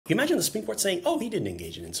you imagine the Supreme Court saying, oh, he didn't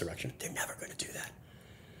engage in insurrection? They're never going to do that.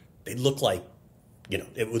 They'd look like,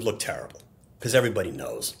 it would look terrible because everybody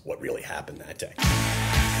knows what really happened that day.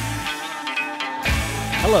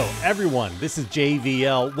 Hello, everyone. This is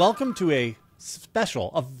JVL. Welcome to a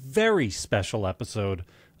very special episode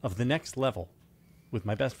of The Next Level with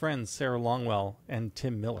my best friends, Sarah Longwell and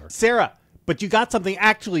Tim Miller. Sarah, but you got something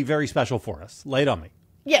actually very special for us. Lay it on me.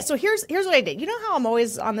 Yeah, so here's what I did. You know how I'm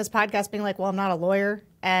always on this podcast being like, well, I'm not a lawyer,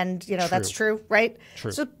 and, that's true, right?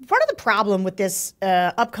 True. So part of the problem with this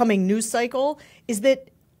upcoming news cycle is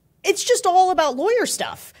that it's just all about lawyer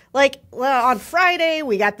stuff. Like, on Friday,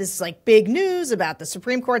 we got this, big news about the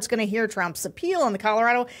Supreme Court's going to hear Trump's appeal on the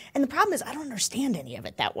Colorado, and the problem is I don't understand any of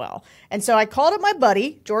it that well. And so I called up my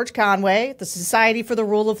buddy, George Conway, at the Society for the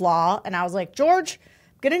Rule of Law, and I was like, George,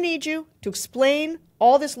 I'm going to need you to explain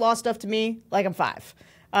all this law stuff to me like I'm 5.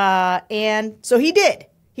 And so he did.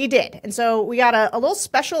 And so we got a little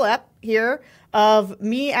special ep here of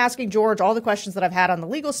me asking George all the questions that I've had on the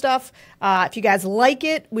legal stuff. If you guys like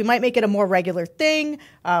it, we might make it a more regular thing.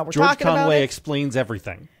 George Conway explains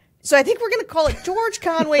everything. So I think we're going to call it George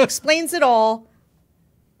Conway Explains It All,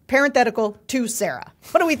 parenthetical to Sarah.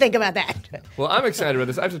 What do we think about that? Well, I'm excited about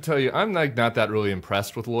this. I have to tell you, I'm not that really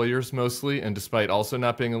impressed with lawyers mostly, and despite also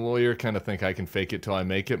not being a lawyer, kind of think I can fake it till I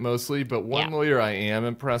make it mostly. But one lawyer I am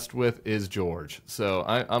impressed with is George. So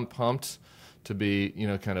I'm pumped to be,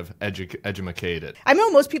 kind of educated. I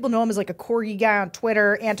know most people know him as a corgi guy on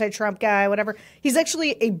Twitter, anti-Trump guy, whatever. He's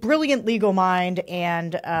actually a brilliant legal mind,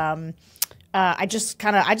 and I just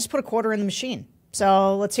put a quarter in the machine.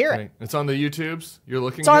 So let's hear it. It's on the YouTubes. You're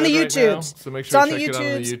looking. It's on the right YouTubes. Now, so make sure you check it out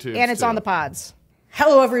on the YouTubes, and it's on the pods.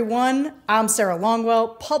 Hello, everyone. I'm Sarah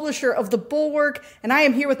Longwell, publisher of the Bulwark, and I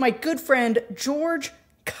am here with my good friend George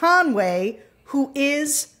Conway, who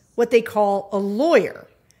is what they call a lawyer.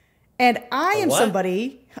 And I am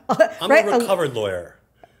somebody. I'm a recovered lawyer.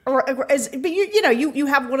 But you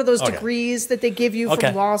have one of those degrees that they give you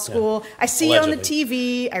from law school. Yeah. I see Allegedly. you on the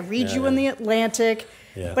TV. I read you in the Atlantic.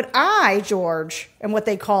 Yeah. But I, George, am what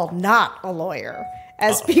they call not a lawyer.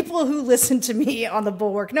 As people who listen to me on the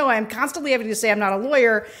Bulwark know, I am constantly having to say I'm not a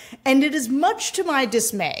lawyer. And it is much to my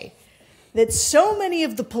dismay that so many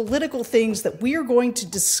of the political things that we are going to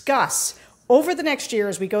discuss over the next year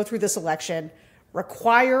as we go through this election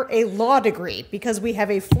require a law degree, because we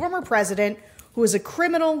have a former president who is a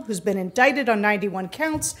criminal, who's been indicted on 91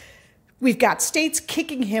 counts. We've got states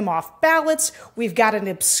kicking him off ballots. We've got an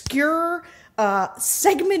obscure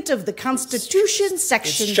segment of the Constitution,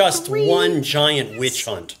 Section 3. It's just one giant witch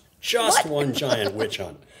hunt. One giant witch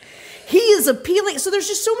hunt. He is appealing. So there's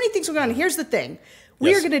just so many things going on. Here's the thing.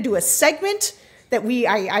 We are going to do a segment that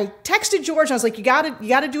I texted George, and I was like, you got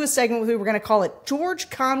to do a segment with me. We're going to call it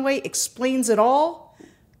George Conway Explains It All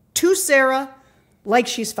to Sarah like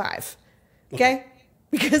she's 5. Okay?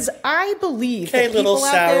 Because I believe that little people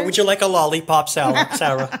out Sarah, there, would you like a lollipop, Sarah?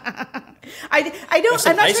 I don't.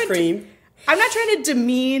 Some ice cream. I'm not trying to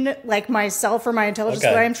demean myself or my intelligence,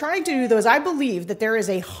 but I'm trying to do those. I believe that there is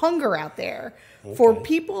a hunger out there for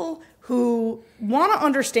people who want to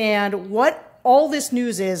understand what all this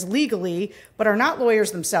news is legally, but are not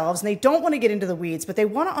lawyers themselves, and they don't want to get into the weeds, but they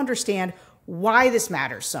want to understand why this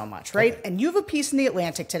matters so much, right? Okay. And you have a piece in the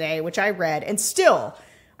Atlantic today, which I read, and still,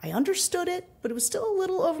 I understood it, but it was still a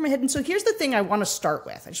little over my head. And so here's the thing I want to start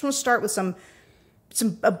with. I just want to start with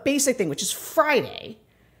a basic thing, which is Friday.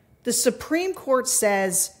 The Supreme Court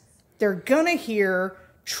says they're going to hear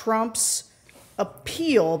Trump's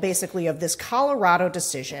appeal, basically, of this Colorado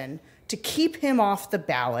decision to keep him off the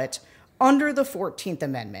ballot under the 14th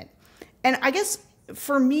Amendment. And I guess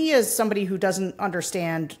for me, as somebody who doesn't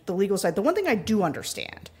understand the legal side, the one thing I do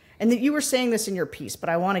understand, and that you were saying this in your piece, but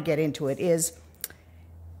I want to get into it, is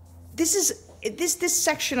this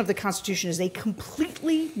section of the Constitution is a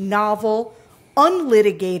completely novel,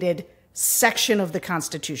 unlitigated section of the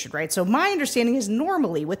Constitution, right? So my understanding is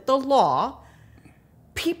normally with the law,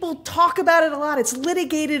 people talk about it a lot. It's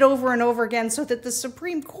litigated over and over again so that the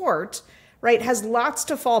Supreme Court, right, has lots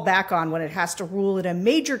to fall back on when it has to rule in a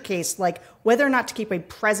major case like whether or not to keep a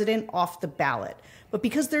president off the ballot. But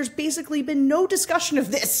because there's basically been no discussion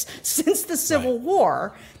of this since the Civil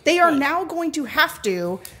War, they are now going to have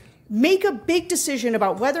to make a big decision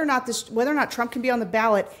about whether or not Trump can be on the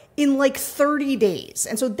ballot in 30 days.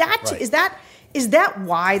 And so is that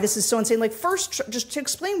why this is so insane? First, just to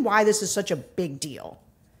explain why this is such a big deal.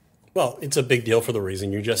 Well, it's a big deal for the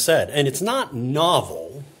reason you just said. And it's not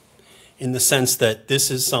novel in the sense that this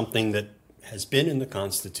is something that has been in the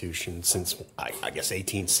Constitution since, I guess,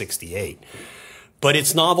 1868. But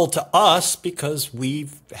it's novel to us because we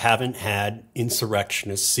haven't had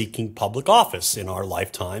insurrectionists seeking public office in our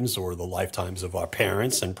lifetimes or the lifetimes of our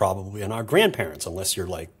parents and probably in our grandparents, unless you're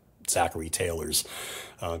like Zachary Taylor's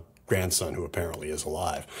grandson, who apparently is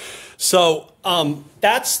alive. So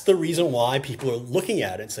that's the reason why people are looking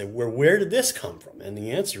at it and say, well, where did this come from? And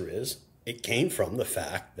the answer is it came from the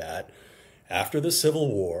fact that after the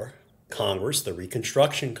Civil War, Congress, the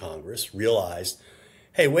Reconstruction Congress, realized,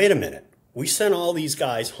 hey, wait a minute. We sent all these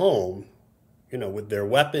guys home, with their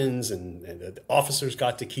weapons, and the officers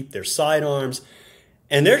got to keep their sidearms,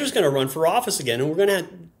 and they're just going to run for office again, and we're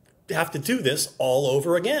going to have to do this all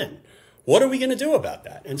over again. What are we going to do about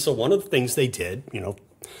that? And so one of the things they did,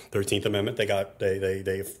 13th Amendment,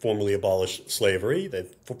 they formally abolished slavery. The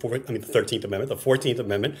 13th Amendment, the 14th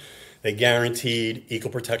Amendment, they guaranteed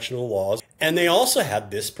equal protection of the laws. And they also had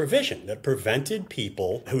this provision that prevented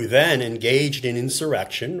people who then engaged in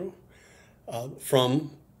insurrection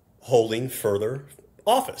from holding further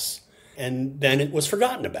office. And then it was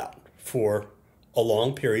forgotten about for a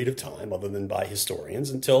long period of time, other than by historians,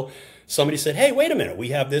 until somebody said, hey, wait a minute, we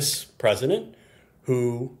have this former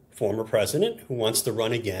president, who wants to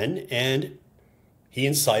run again, and he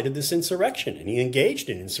incited this insurrection, and he engaged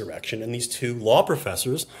in insurrection. And these two law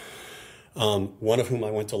professors, one of whom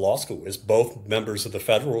I went to law school with, both members of the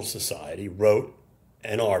Federalist Society, wrote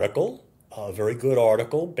an article, a very good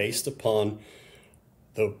article, based upon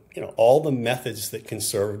all the methods that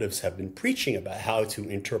conservatives have been preaching about how to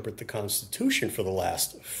interpret the Constitution for the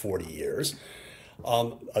last 40 years.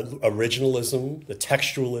 Originalism, the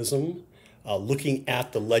textualism, looking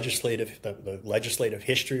at the legislative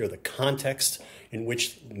history or the context in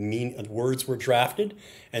which words were drafted.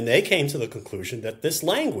 And they came to the conclusion that this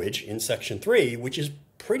language in Section 3, which is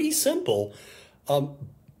pretty simple,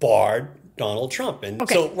 barred Donald Trump. And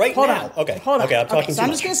okay, so hold on. I'm talking so I'm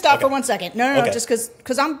just going to stop for 1 second. No, just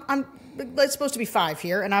because I'm it's supposed to be 5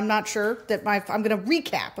 here, and I'm not sure that I'm going to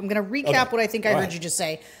recap. I'm going to recap what I think I heard you just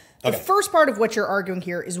say. The first part of what you're arguing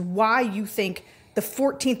here is why you think the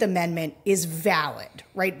 14th Amendment is valid,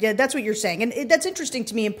 right? Yeah, that's what you're saying. And that's interesting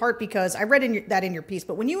to me in part because I read that in your piece,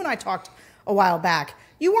 but when you and I talked a while back,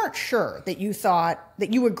 you weren't sure that you thought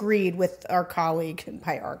that you agreed with our colleague, and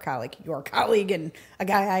by our colleague, your colleague and a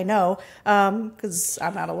guy I know, because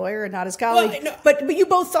I'm not a lawyer and not his colleague. Well, no. But you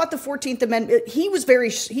both thought the 14th Amendment,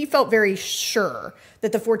 he felt very sure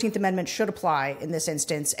that the 14th Amendment should apply in this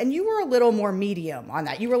instance. And you were a little more medium on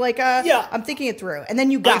that. You were like, I'm thinking it through. And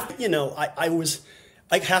then you got...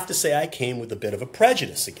 I have to say I came with a bit of a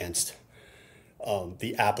prejudice against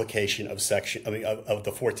the application of of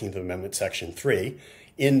the 14th Amendment, Section 3,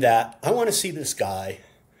 in that I want to see this guy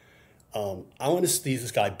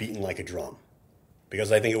beaten like a drum,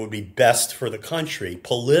 because I think it would be best for the country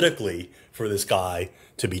politically for this guy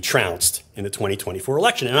to be trounced in the 2024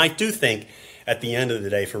 election. And I do think at the end of the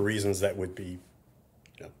day, for reasons that would be,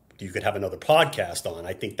 you could have another podcast on,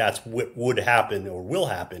 I think that's what would happen or will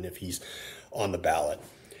happen if he's on the ballot.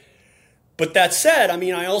 But that said,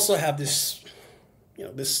 I also have this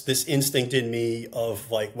this instinct in me of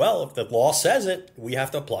like, well, if the law says it, we have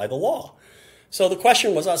to apply the law. So the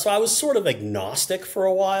question was, so I was sort of agnostic for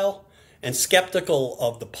a while and skeptical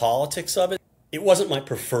of the politics of it. It wasn't my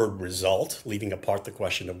preferred result, leaving apart the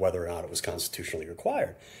question of whether or not it was constitutionally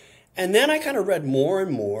required. And then I kind of read more and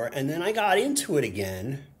more, and then I got into it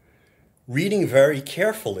again, reading very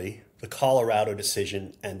carefully the Colorado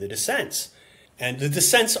decision and the dissents. And the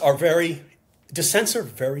dissents are very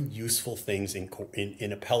useful things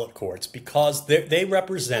in appellate courts, because they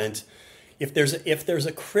represent, if there's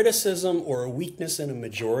a criticism or a weakness in a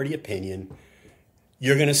majority opinion,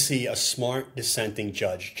 you're going to see a smart dissenting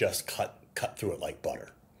judge just cut through it like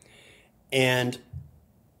butter. And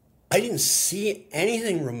I didn't see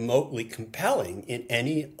anything remotely compelling in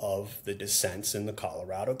any of the dissents in the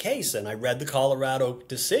Colorado case. And I read the Colorado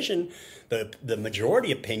decision, the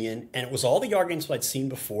majority opinion, and it was all the arguments I'd seen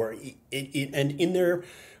before, and in their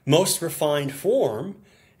most refined form.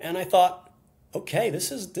 And I thought, okay, this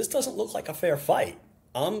doesn't look like a fair fight.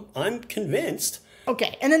 I'm convinced.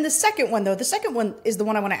 Okay, and then the second one is the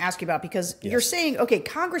one I want to ask you about, because you're saying, okay,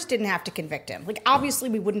 Congress didn't have to convict him. Like, obviously,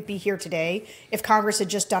 we wouldn't be here today if Congress had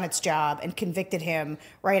just done its job and convicted him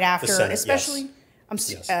right after, the Senate, especially.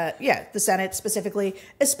 The Senate specifically,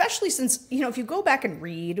 especially since, if you go back and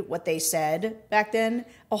read what they said back then,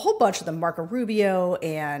 a whole bunch of them, Marco Rubio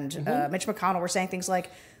and Mitch McConnell, were saying things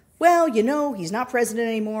like, well, he's not president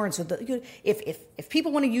anymore, and so if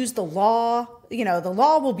people want to use the law, the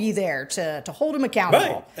law will be there to hold him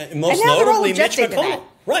accountable. Right, and most notably Mitch McConnell.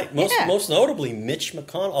 Right, most notably Mitch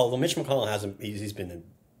McConnell. Although Mitch McConnell he's been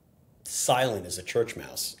silent as a church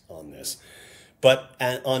mouse on this, But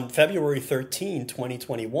on February 13,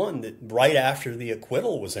 2021, right after the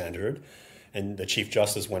acquittal was entered and the Chief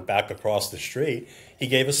Justice went back across the street, he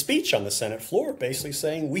gave a speech on the Senate floor basically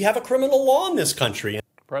saying, we have a criminal law in this country.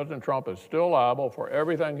 President Trump is still liable for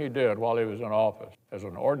everything he did while he was in office as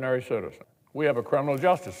an ordinary citizen. We have a criminal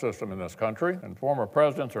justice system in this country, and former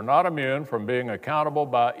presidents are not immune from being accountable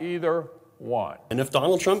by either one. And if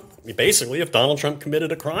Donald Trump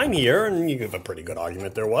committed a crime here, and you have a pretty good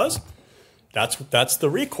argument there was, that's the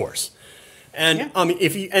recourse. And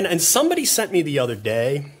if you and somebody sent me the other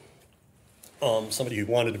day, somebody who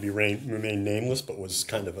wanted to remain nameless but was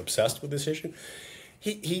kind of obsessed with this issue.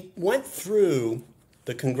 He went through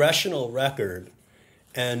the congressional record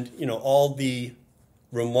and all the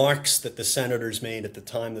remarks that the senators made at the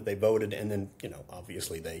time that they voted, and then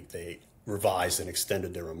obviously they revised and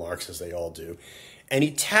extended their remarks as they all do, and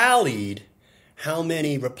he tallied how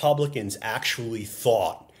many Republicans actually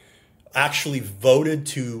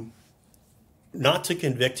voted not to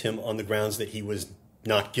convict him on the grounds that he was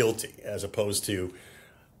not guilty, as opposed to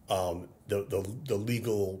the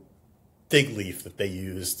legal fig leaf that they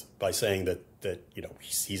used by saying that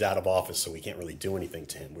he's out of office, so we can't really do anything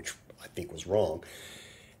to him, which I think was wrong.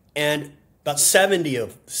 And about 70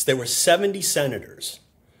 there were 70 senators,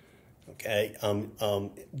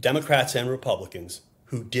 Democrats and Republicans,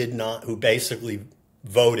 who basically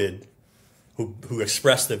voted, who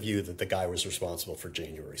expressed the view that the guy was responsible for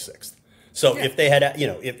January 6th. So if they had,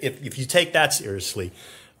 if you take that seriously,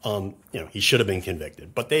 he should have been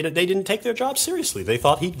convicted. But they didn't take their job seriously. They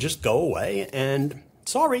thought he'd just go away, and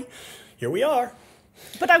sorry, here we are.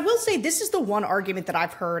 But I will say this is the one argument that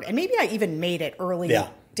I've heard, and maybe I even made it early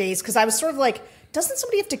days, because I was sort of like, doesn't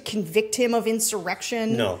somebody have to convict him of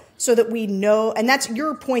insurrection? No. So that we know, and that's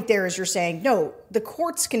your point there, is you're saying, no, the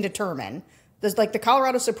courts can determine, like the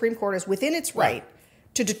Colorado Supreme Court is within its right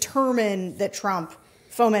to determine that Trump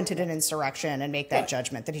fomented an insurrection and make that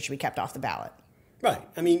judgment that he should be kept off the ballot. Right.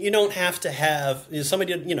 I mean, you don't have to have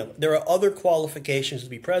somebody, there are other qualifications to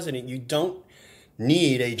be president. You don't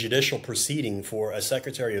need a judicial proceeding for a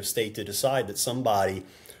Secretary of State to decide that somebody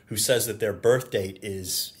who says that their birth date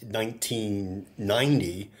is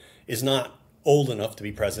 1990 is not old enough to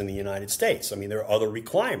be president of the United States. I mean, there are other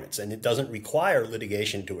requirements, and it doesn't require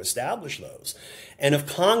litigation to establish those. And if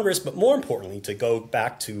Congress, but more importantly, to go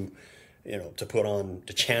back to,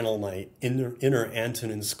 to channel my inner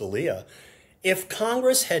Antonin Scalia, if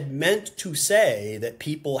Congress had meant to say that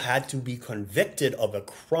people had to be convicted of a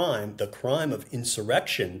crime, the crime of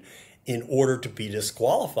insurrection, in order to be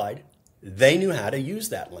disqualified, they knew how to use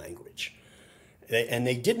that language. And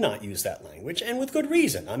they did not use that language, and with good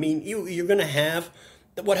reason. I mean, you're going to have,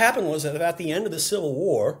 what happened was that at the end of the Civil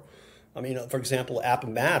War, for example,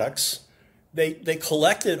 Appomattox, they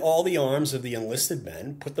collected all the arms of the enlisted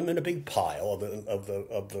men, put them in a big pile of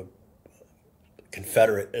the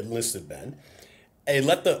Confederate enlisted men, and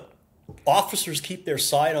let the officers keep their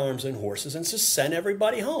sidearms and horses and just send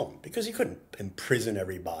everybody home, because you couldn't imprison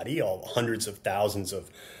everybody, all hundreds of thousands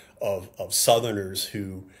of Southerners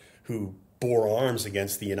who bore arms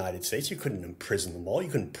against the United States. You couldn't imprison them all. You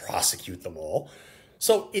couldn't prosecute them all.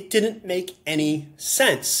 So it didn't make any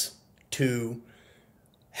sense to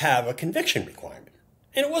have a conviction requirement.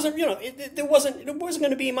 And it wasn't, there wasn't going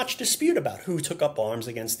to be much dispute about who took up arms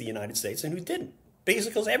against the United States and who didn't.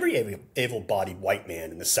 Basically, because every able-bodied white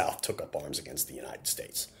man in the South took up arms against the United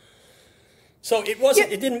States. So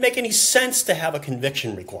it didn't make any sense to have a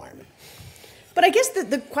conviction requirement. But I guess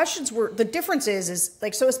the questions were, the difference is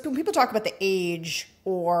like, so as when people talk about the age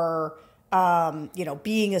or,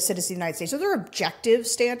 being a citizen of the United States, so there are objective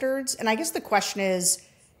standards. And I guess the question and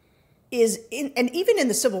even in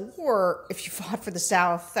the Civil War, if you fought for the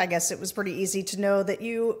South, I guess it was pretty easy to know that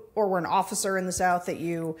you, or were an officer in the South, that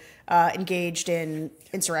you engaged in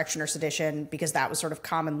insurrection or sedition, because that was sort of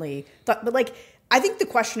commonly thought. But like, I think the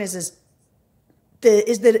question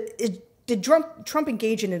did Trump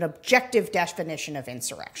engage in an objective definition of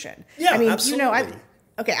insurrection? Yeah, absolutely.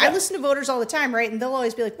 I listen to voters all the time, right? And they'll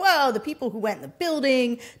always be like, well, the people who went in the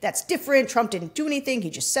building, that's different. Trump didn't do anything. He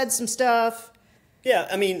just said some stuff. Yeah,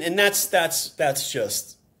 I mean, and that's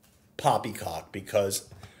just poppycock, because,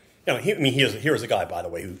 here's a guy, by the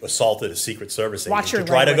way, who assaulted a Secret Service agent to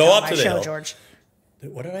try to go up to the hill. George.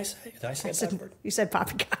 What did I say? Did I say that word? You said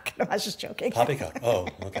poppycock. I was just joking. Poppycock. Oh,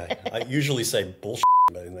 okay. I usually say bullshit,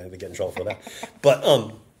 but I get in trouble for that.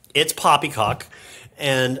 But it's poppycock,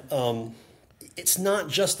 and it's not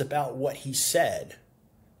just about what he said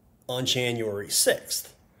on January 6th,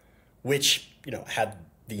 which, had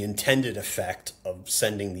the intended effect of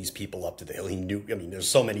sending these people up to the hill. He knew, there's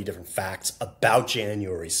so many different facts about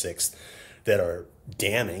January 6th that are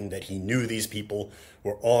damning, that he knew these people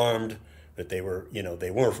were armed, that they were,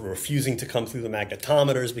 they weren't refusing to come through the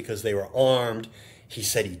magnetometers because they were armed. He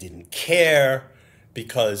said he didn't care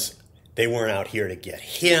because they weren't out here to get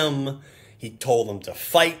him. He told them to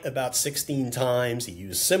fight about 16 times. He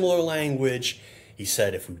used similar language. He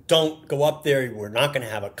said, if we don't go up there, we're not going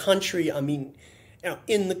to have a country. I mean,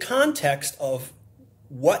 in the context of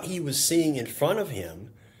what he was seeing in front of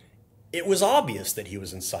him, it was obvious that he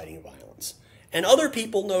was inciting violence. And other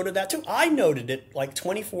people noted that too. I noted it like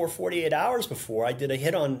 24, 48 hours before I did a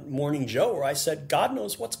hit on Morning Joe where I said, God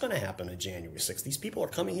knows what's going to happen on January 6th. These people are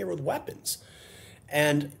coming here with weapons.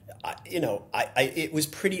 And, it was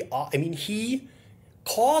pretty, he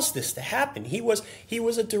caused this to happen. He was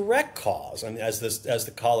a direct cause, as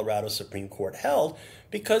the Colorado Supreme Court held,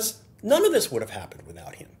 because none of this would have happened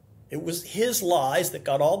without him. It was his lies that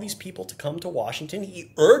got all these people to come to Washington.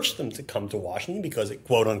 He urged them to come to Washington because it,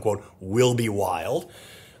 quote unquote, will be wild.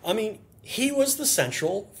 I mean, he was the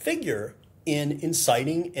central figure in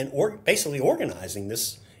inciting and basically organizing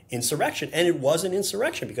this insurrection. And it was an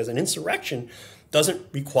insurrection because an insurrection doesn't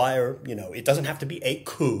require, it doesn't have to be a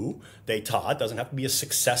coup d'etat. It doesn't have to be a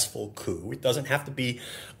successful coup. It doesn't have to be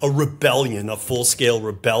a rebellion, a full-scale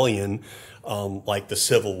rebellion like the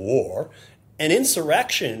Civil War. An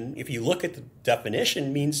insurrection, if you look at the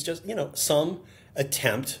definition, means just, some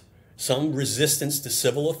attempt, some resistance to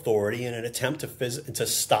civil authority and an attempt to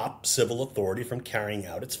stop civil authority from carrying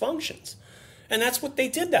out its functions. And that's what they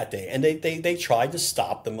did that day. And they tried to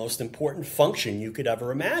stop the most important function you could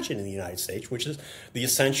ever imagine in the United States, which is the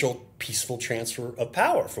essential peaceful transfer of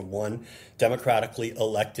power from one democratically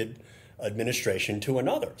elected administration to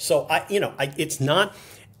another. So,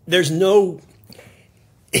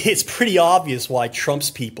 it's pretty obvious why Trump's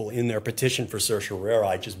people in their petition for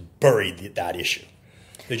certiorari just buried that issue.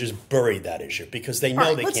 They just buried that issue because they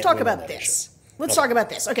know they can't win on that issue. Let's talk about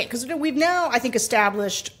this. Okay, because we've now, I think,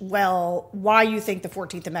 established, why you think the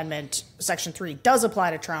 14th Amendment, Section 3, does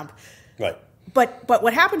apply to Trump. Right. But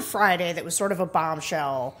what happened Friday that was sort of a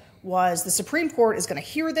bombshell was the Supreme Court is going to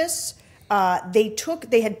hear this.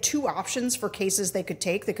 They had two options for cases they could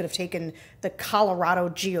take. They could have taken the Colorado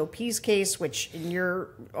GOP's case, which in your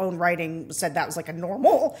own writing said that was a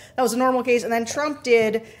normal case. And then Trump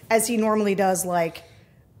did, as he normally does,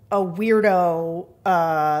 a weirdo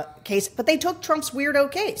case. But they took Trump's weirdo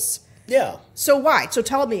case. Yeah. So why? So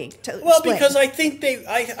tell me. Explain. Because I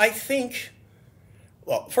think,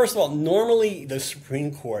 first of all, normally the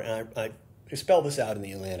Supreme Court, and I spelled this out in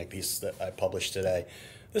the Atlantic piece that I published today,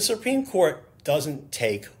 the Supreme Court doesn't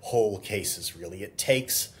take whole cases, really. It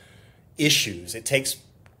takes issues. It takes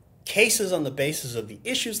cases on the basis of the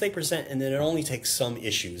issues they present, and then it only takes some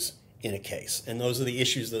issues in a case. And those are the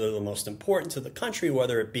issues that are the most important to the country,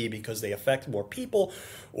 whether it be because they affect more people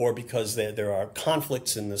or because there are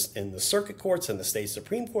conflicts in the circuit courts and the state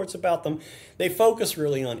Supreme Courts about them. They focus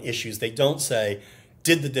really on issues. They don't say,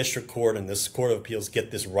 did the district court and this Court of Appeals get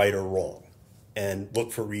this right or wrong? And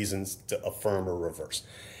look for reasons to affirm or reverse.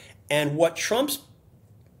 And what Trump's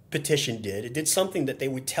petition did, it did something that they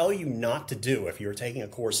would tell you not to do if you were taking a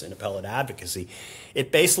course in appellate advocacy. It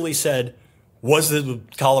basically said, was the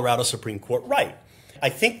Colorado Supreme Court right? I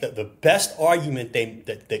think that the best argument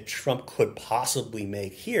that Trump could possibly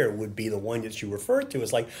make here would be the one that you referred to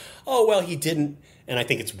as he didn't, and I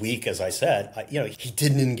think it's weak, as I said, he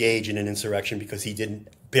didn't engage in an insurrection because he didn't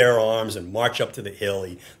bear arms and march up to the hill.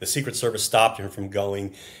 The Secret Service stopped him from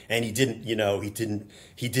going, and he didn't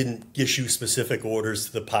issue specific orders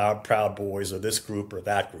to the Proud Boys or this group or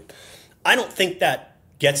that group. I don't think that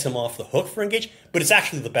gets him off the hook for engagement, but it's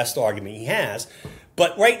actually the best argument he has.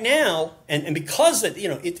 But right now, and because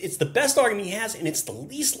it's the best argument he has, and it's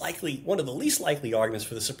one of the least likely arguments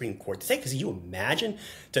for the Supreme Court to take. Because you imagine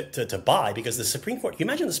to buy, because the Supreme Court, you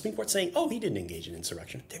imagine the Supreme Court saying, "Oh, he didn't engage in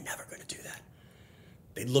insurrection." They're never going to do that.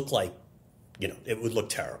 They'd look like, it would look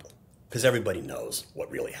terrible because everybody knows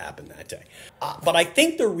what really happened that day. But I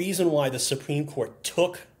think the reason why the Supreme Court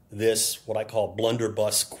took this, what I call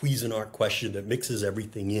blunderbuss Cuisinart question that mixes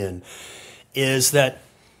everything in, is that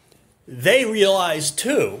they realize,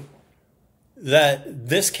 too, that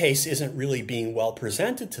this case isn't really being well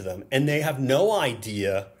presented to them, and they have no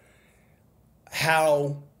idea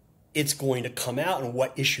how it's going to come out and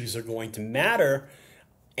what issues are going to matter.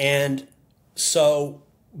 And so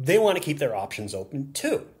they want to keep their options open,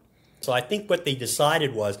 too. So I think what they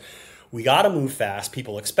decided was, we got to move fast.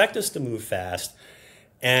 People expect us to move fast.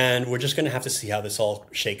 And we're just going to have to see how this all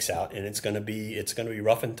shakes out. And it's going to be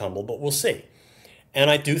rough and tumble, but we'll see. And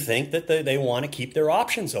I do think that they want to keep their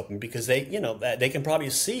options open because they can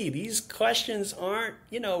probably see these questions aren't,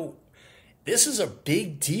 this is a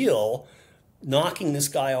big deal knocking this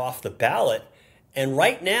guy off the ballot. And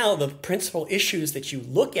right now, the principal issues that you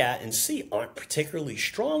look at and see aren't particularly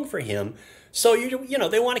strong for him. So,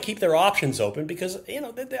 they want to keep their options open because,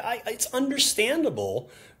 it's understandable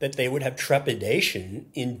that they would have trepidation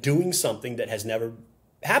in doing something that has never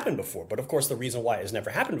happened before. But of course, the reason why it has never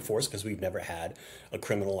happened before is because we've never had a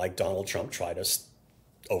criminal like Donald Trump try to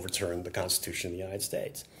overturn the Constitution of the United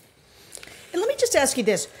States. And let me just ask you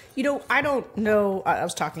this. I don't know. I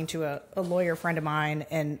was talking to a lawyer friend of mine,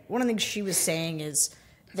 and one of the things she was saying is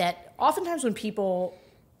that oftentimes when people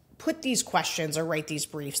put these questions or write these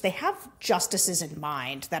briefs, they have justices in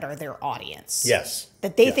mind that are their audience. Yes.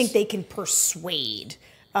 That they think they can persuade.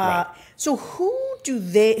 Right. So who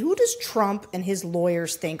does Trump and his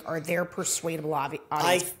lawyers think are their persuadable audience?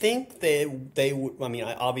 I think they would. I mean,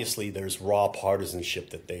 obviously, there's raw partisanship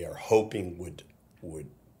that they are hoping would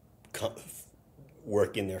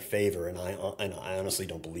work in their favor, and I honestly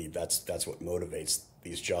don't believe that's what motivates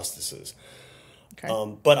these justices.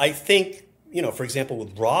 Okay. But I think, for example,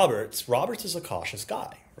 with Roberts is a cautious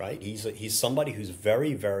guy, right? He's somebody who's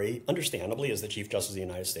very, very understandably, as the Chief Justice of the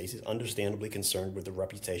United States, he's understandably concerned with the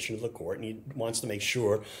reputation of the court, and he wants to make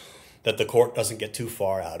sure that the court doesn't get too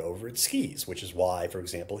far out over its skis, which is why, for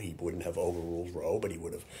example, he wouldn't have overruled Roe, but he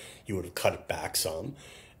would have cut it back some.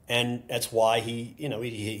 And that's why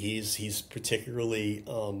he's particularly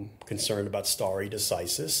concerned about stare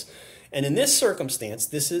decisis. And in this circumstance,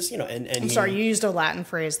 this is, I'm sorry, you used a Latin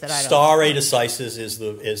phrase that I don't Stare decisis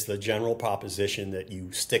is the general proposition that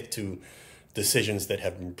you stick to decisions that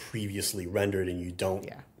have been previously rendered, and you don't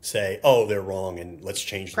say, oh, they're wrong, and let's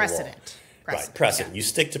change the law. Precedent. Right, precedent. Yeah. You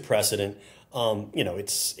stick to precedent.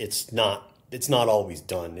 It's not always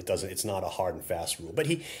done. It's not a hard and fast rule. But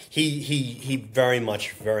he very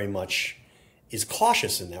much is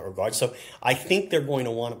cautious in that regard. So I think they're going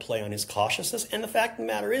to want to play on his cautiousness. And the fact of the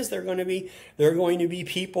matter is, there are going to be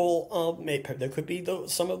people. There could be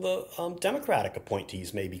some of the Democratic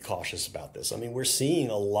appointees may be cautious about this. I mean, we're seeing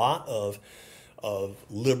a lot of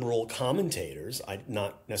liberal commentators,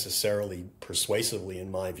 not necessarily persuasively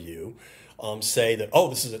in my view, say that,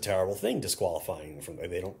 this is a terrible thing, disqualifying him from.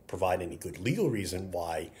 They don't provide any good legal reason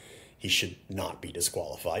why he should not be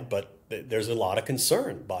disqualified, but there's a lot of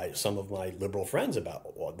concern by some of my liberal friends about,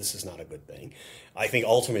 this is not a good thing. I think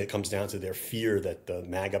ultimately it comes down to their fear that the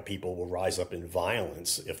MAGA people will rise up in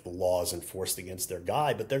violence if the law is enforced against their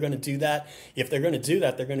guy, but they're going to do that. If they're going to do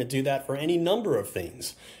that, they're going to do that for any number of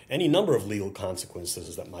things, any number of legal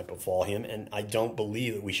consequences that might befall him, and I don't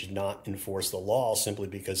believe that we should not enforce the law simply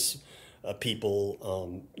because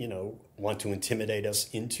people, want to intimidate us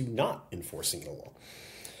into not enforcing the law.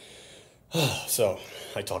 So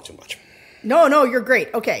I talk too much. No, you're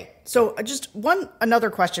great. Okay, so just another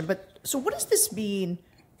question. But so what does this mean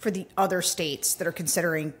for the other states that are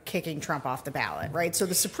considering kicking Trump off the ballot, right? So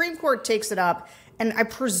the Supreme Court takes it up, and I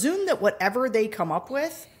presume that whatever they come up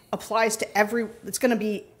with applies to it's going to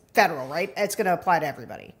be federal, right? It's going to apply to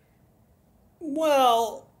everybody.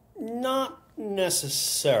 Well, not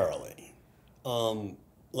necessarily.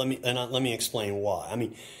 Let me explain why. I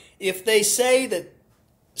mean, if they say that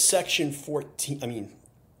Section 3 of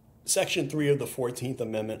the 14th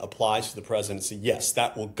Amendment applies to the presidency, yes,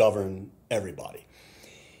 that will govern everybody.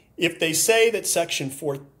 If they say that Section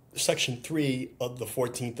 3 of the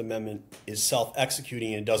 14th Amendment is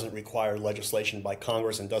self-executing and doesn't require legislation by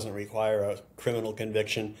Congress and doesn't require a criminal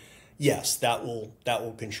conviction, yes, that will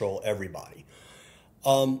control everybody.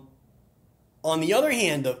 On the other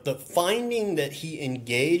hand, the finding that he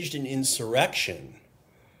engaged in insurrection,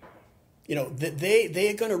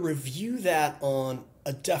 they're going to review that on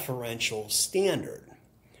a deferential standard,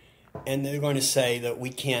 and they're going to say that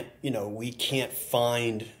we can't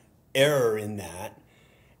find error in that,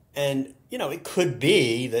 and it could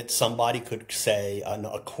be that somebody could say,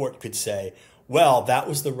 a court could say, well, that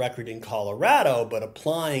was the record in Colorado, but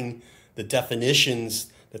applying the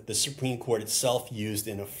definitions that the Supreme Court itself used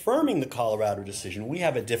in affirming the Colorado decision, we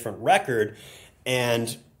have a different record,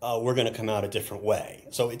 and we're going to come out a different way.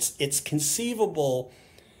 So it's conceivable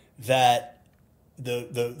that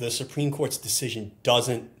the Supreme Court's decision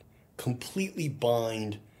doesn't completely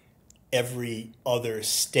bind every other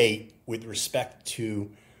state with respect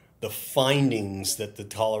to the findings that the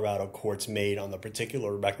Colorado courts made on the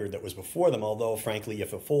particular record that was before them, although, frankly,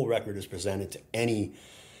 if a full record is presented to any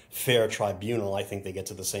fair tribunal, I think they get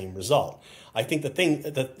to the same result. I think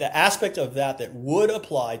the aspect of that would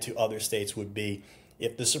apply to other states would be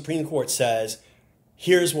if the Supreme Court says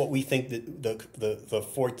here's what we think that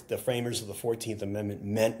the framers of the 14th Amendment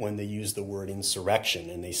meant when they used the word insurrection,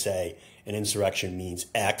 and they say an insurrection means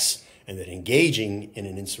X, and that engaging in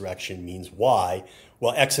an insurrection means Y.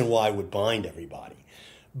 Well, X and Y would bind everybody.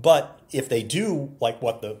 But if they do like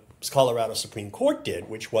what the Colorado Supreme Court did,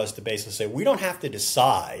 which was to basically say, we don't have to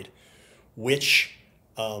decide which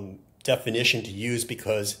definition to use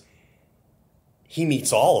because he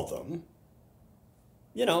meets all of them,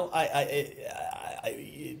 you know,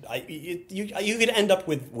 you could end up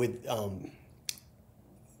with well,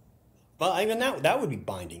 I mean, that would be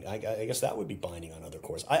binding. I guess that would be binding on other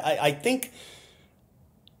courts. I think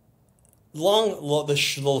the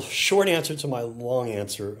short answer to my long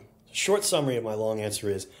answer, short summary of my long answer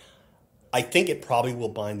is, I think it probably will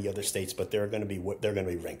bind the other states, but there are going to be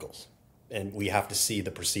wrinkles, and we have to see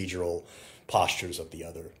the procedural postures of the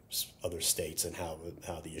other states and how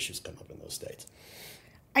the issues come up in those states.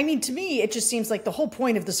 I mean, to me, it just seems like the whole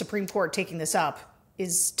point of the Supreme Court taking this up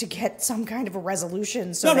is to get some kind of a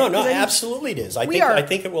resolution. So no, absolutely it is. I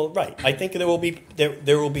think it will. Right. I think there will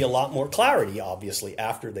be a lot more clarity, obviously,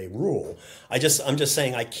 after they rule. I'm just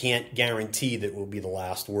saying I can't guarantee that it will be the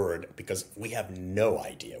last word because we have no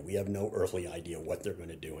idea. We have no earthly idea what they're going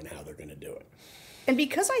to do and how they're going to do it. And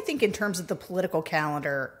because I think in terms of the political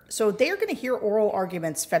calendar, so they're going to hear oral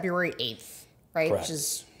arguments February 8th, right? Correct. Which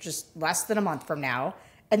is just less than a month from now.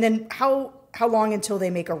 And then how long until they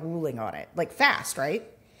make a ruling on it? Like fast, right?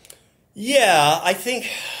 Yeah, I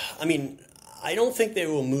don't think they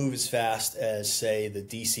will move as fast as, say, the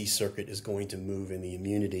D.C. Circuit is going to move in the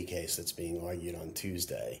immunity case that's being argued on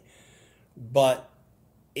Tuesday. But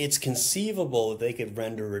it's conceivable that they could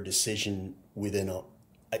render a decision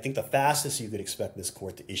I think the fastest you could expect this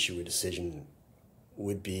court to issue a decision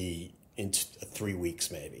would be in 3 weeks,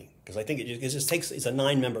 maybe. Because I think it just takes, it's a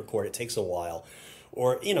 9-member court, it takes a while.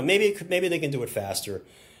 Or, you know, maybe they can do it faster.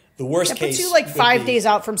 The worst case puts you like 5 days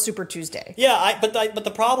out from Super Tuesday. Yeah, but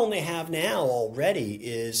the problem they have now already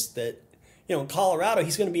is that, you know, in Colorado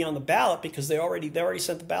he's going to be on the ballot because they already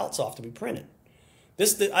sent the ballots off to be printed.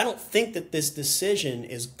 I don't think that this decision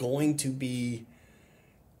is going to be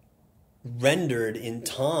rendered in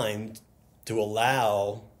time to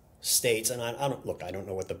allow states, and I don't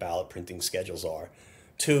know what the ballot printing schedules are,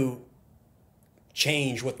 to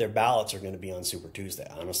change what their ballots are going to be on Super Tuesday.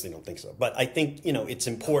 I honestly don't think so. But I think, you know, it's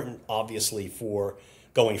important, obviously, for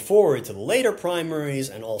going forward to the later primaries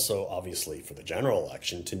and also, obviously, for the general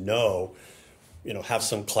election to know, you know, have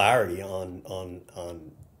some clarity on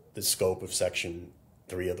the scope of Section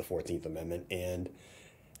 3 of the 14th Amendment and,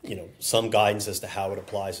 you know, some guidance as to how it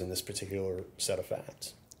applies in this particular set of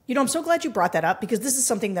facts. You know, I'm so glad you brought that up because this is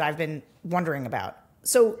something that I've been wondering about.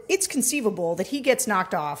 So it's conceivable that he gets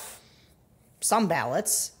knocked off some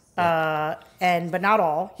ballots, but not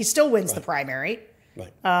all. He still wins the primary.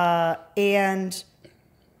 Right. And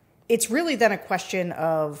it's really then a question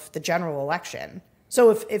of the general election.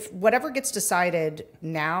 So if whatever gets decided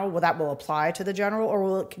now, will apply to the general, or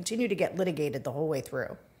will it continue to get litigated the whole way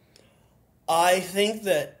through? I think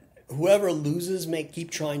that whoever loses may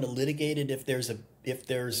keep trying to litigate it if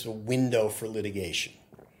there's a window for litigation.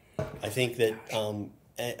 I think that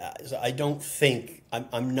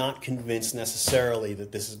I'm not convinced necessarily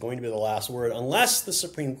that this is going to be the last word unless the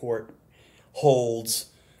Supreme Court holds,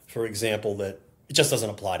 for example, that it just doesn't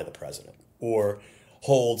apply to the president, or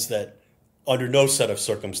holds that under no set of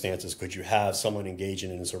circumstances could you have someone engage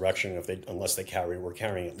in an insurrection unless they were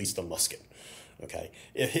carrying at least a musket. Okay,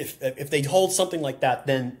 if they hold something like that,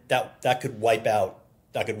 then that could wipe out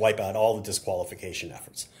all the disqualification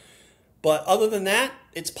efforts. But other than that,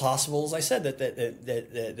 it's possible, as I said,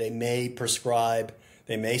 that they may prescribe.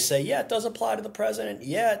 They may say, yeah, it does apply to the president.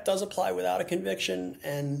 Yeah, it does apply without a conviction.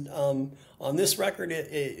 And on this record,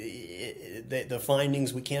 the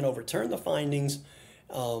findings, we can't overturn the findings.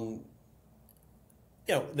 You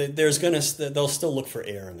know, they'll still look for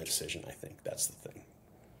error in the decision. I think that's the thing.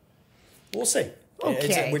 We'll see.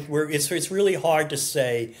 Okay. It's really hard to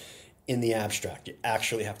say in the abstract. You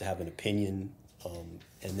actually have to have an opinion,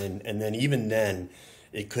 and then even then,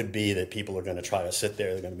 it could be that people are going to try to sit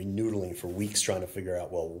there. They're going to be noodling for weeks trying to figure out,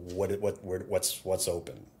 well, what's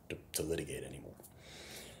open to litigate anymore.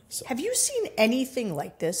 So. Have you seen anything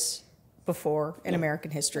like this before in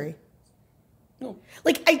American history? No.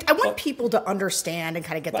 Like, I want people to understand and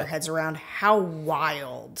kind of get their heads around how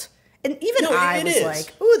wild. And even I was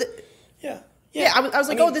like, ooh. Yeah, I was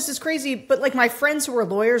like, oh, this is crazy. But like my friends who are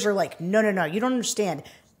lawyers are like, no, you don't understand.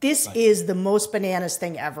 This is the most bananas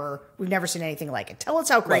thing ever. We've never seen anything like it. Tell us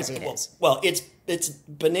how crazy it is. Well, it's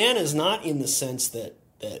bananas not in the sense that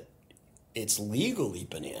it's legally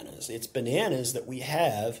bananas. It's bananas that we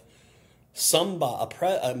have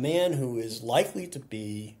a man who is likely to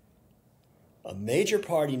be a major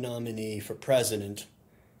party nominee for president,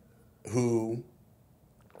 who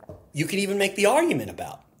you could even make the argument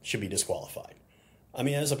about should be disqualified. I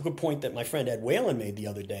mean, there's a good point that my friend Ed Whalen made the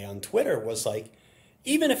other day on Twitter, was like,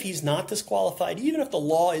 even if he's not disqualified, even if the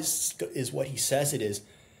law is what he says it is,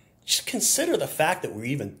 just consider the fact that we're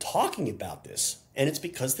even talking about this. And it's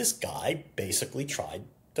because this guy basically tried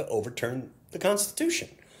to overturn the Constitution.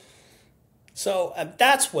 So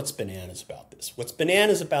that's what's bananas about this. What's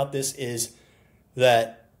bananas about this is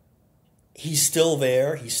that he's still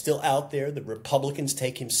there. He's still out there. The Republicans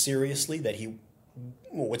take him seriously.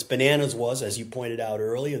 What's bananas was, as you pointed out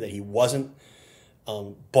earlier, that he wasn't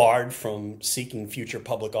barred from seeking future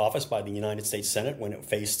public office by the United States Senate when it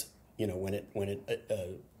faced, when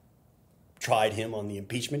it tried him on the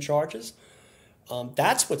impeachment charges.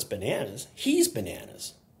 That's what's bananas. He's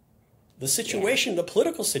bananas. The situation, the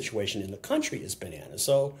political situation in the country is bananas.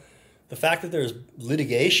 So the fact that there's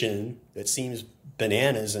litigation that seems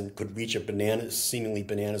bananas and could reach a seemingly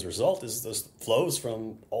bananas result flows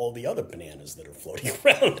from all the other bananas that are floating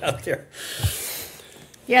around out there.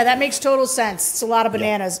 Yeah, that makes total sense. It's a lot of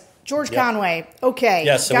bananas. Yeah. George Conway. Okay.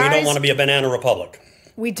 Yes, so guys, we don't want to be a banana republic.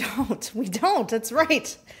 We don't. That's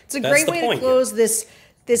right. It's a great way to close this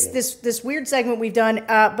weird segment we've done.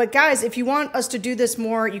 But guys, if you want us to do this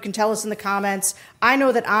more, you can tell us in the comments. I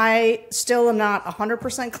know that I still am not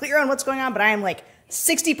 100% clear on what's going on, but I am like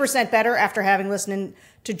 60% better after having listened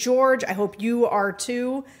to George. I hope you are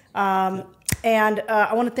too. And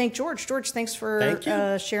I want to thank George. George, thanks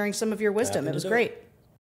for sharing some of your wisdom. It was great.